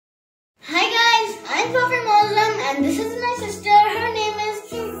and this is my sister. Her name is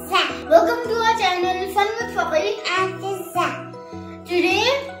Tizza. Welcome to our channel Fun with Papai and Tizza. Today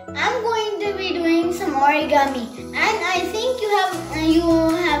I'm going to be doing some origami, and I think you have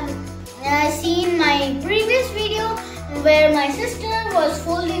seen my previous video where my sister was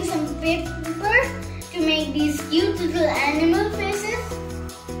folding some paper to make these cute little animal faces.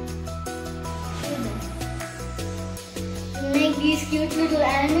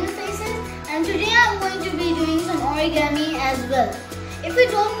 And today I'm going to be doing some origami as well. If you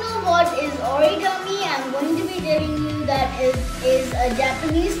don't know what is origami, I'm going to be telling you that it is a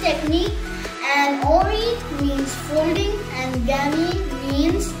Japanese technique, and ori means folding and gami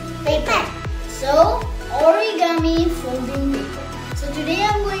means paper. So origami, folding paper. So today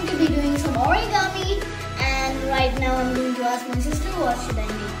I'm going to be doing some origami, and right now I'm going to ask my sister what should I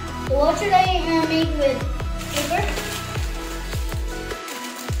make. So what should I make with paper?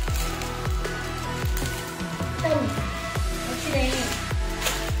 Tell me, what should I make?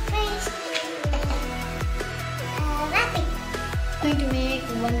 Rabbit. I'm going to make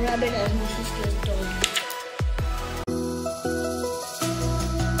one rabbit as my sister has told me.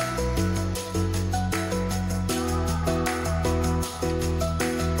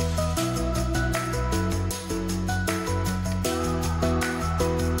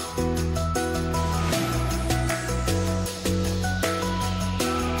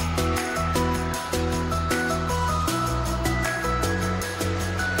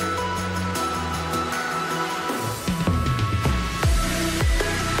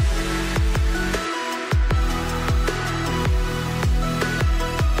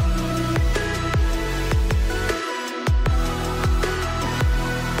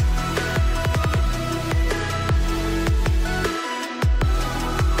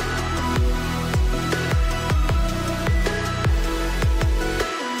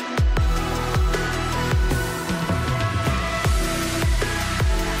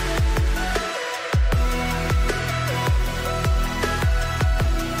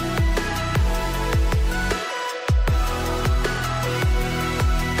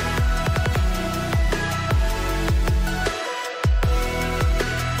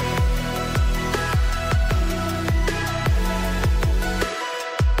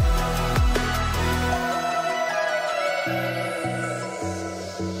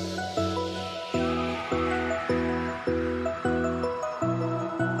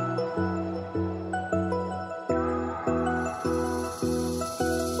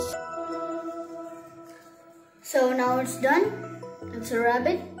 So now it's done. It's a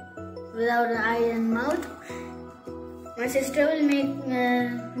rabbit without an eye and mouth. My sister will make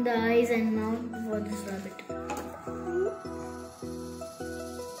the eyes and mouth for this rabbit.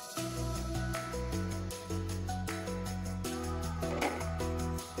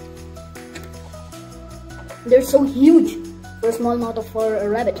 They're so huge for a small mouth for a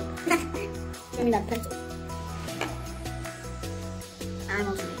rabbit. Show me that pencil. I'm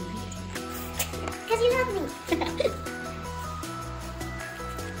also making it. Because you love me.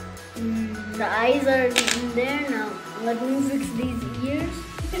 The eyes are there now. Let me fix these ears.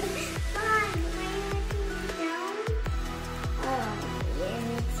 Oh, yeah,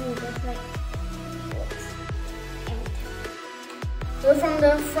 let's see, just like this. So from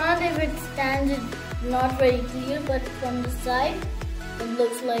the front, if it stands, it's not very clear, but from the side, it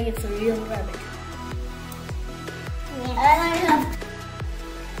looks like it's a real rabbit. Yes. And I have,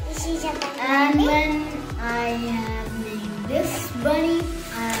 This is a bunny. and when I have made this bunny,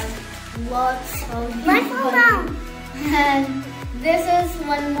 I have lots of huge bunny. And this is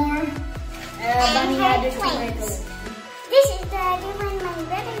one more bunny her added to my twins. collection. This is the other one my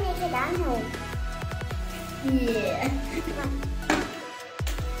brother made it on home. Yeah.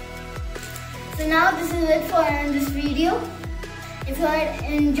 So now this is it for this video. If you had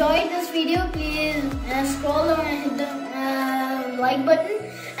enjoyed this video, please scroll down and hit the like button.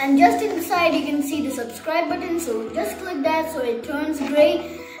 And just inside you can see the subscribe button. So just click that so it turns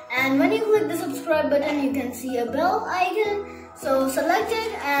gray. And when you click the subscribe button, you can see a bell icon. So select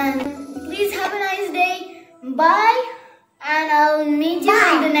it, and please have a nice day. Bye. And I'll meet you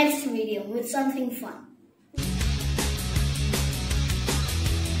in the next video with something fun.